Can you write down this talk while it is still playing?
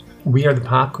We are the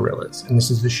Pop Gorillas, and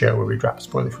this is the show where we drop a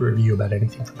spoiler-free review about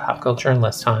anything from pop culture in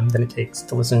less time than it takes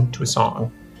to listen to a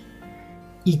song.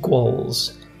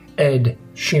 Equals. Ed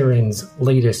Sheeran's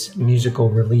latest musical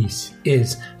release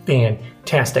is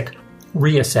fantastic.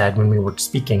 Rhea said when we were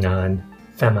speaking on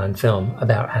Femme on Film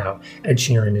about how Ed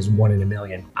Sheeran is 1 in a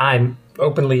million. I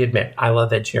openly admit I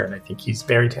love Ed Sheeran. I think he's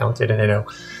very talented, and I know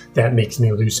that makes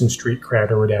me lose some street cred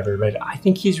or whatever, but I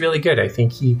think he's really good. I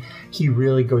think he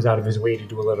really goes out of his way to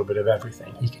do a little bit of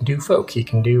everything. He can do folk, he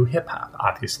can do hip-hop.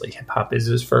 Obviously, hip-hop is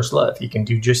his first love. He can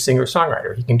do just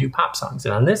singer-songwriter. He can do pop songs,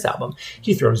 and on this album,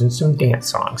 he throws in some dance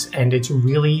songs, and it's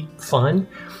really fun.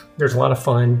 There's a lot of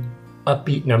fun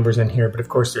upbeat numbers in here, but of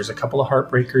course there's a couple of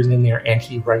heartbreakers in there, and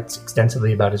he writes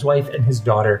extensively about his wife and his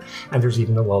daughter, and there's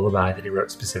even a lullaby that he wrote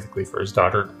specifically for his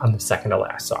daughter on the second to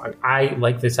last song. I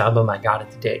like this album. I got it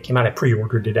the day it came out. I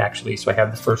pre-ordered it actually, so I have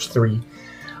the first 3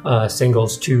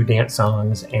 singles, 2 dance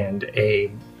songs, and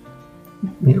a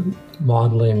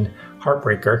maudlin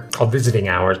heartbreaker called Visiting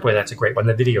Hours. Boy, that's a great one.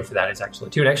 The video for that is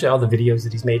excellent too. And actually all the videos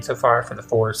that he's made so far for the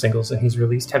 4 singles that he's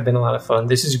released have been a lot of fun.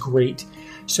 This is great.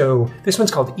 So this one's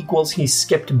called Equals. He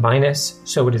skipped Minus,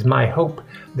 so it is my hope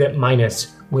that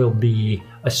Minus will be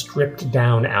a stripped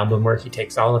down album where he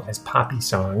takes all of his poppy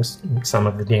songs, some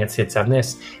of the dance hits on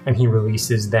this, and he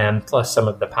releases them, plus some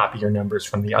of the poppier numbers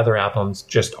from the other albums,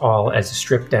 just all as a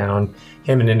stripped down,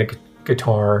 him and a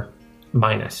guitar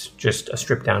Minus, just a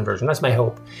stripped down version. That's my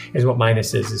hope, is what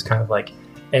Minus is kind of like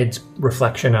Ed's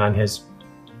reflection on his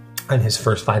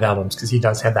first 5 albums, because he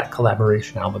does have that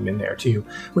collaboration album in there too,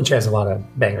 which has a lot of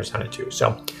bangers on it too.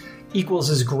 So Equals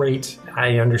is great.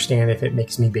 I understand if it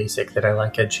makes me basic that I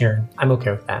like Ed Sheeran. I'm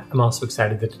okay with that. I'm also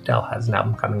excited that Adele has an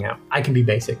album coming out. I can be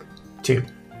basic too.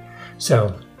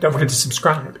 So don't forget to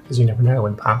subscribe, because you never know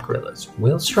when Pop Gorillas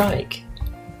will strike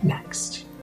next.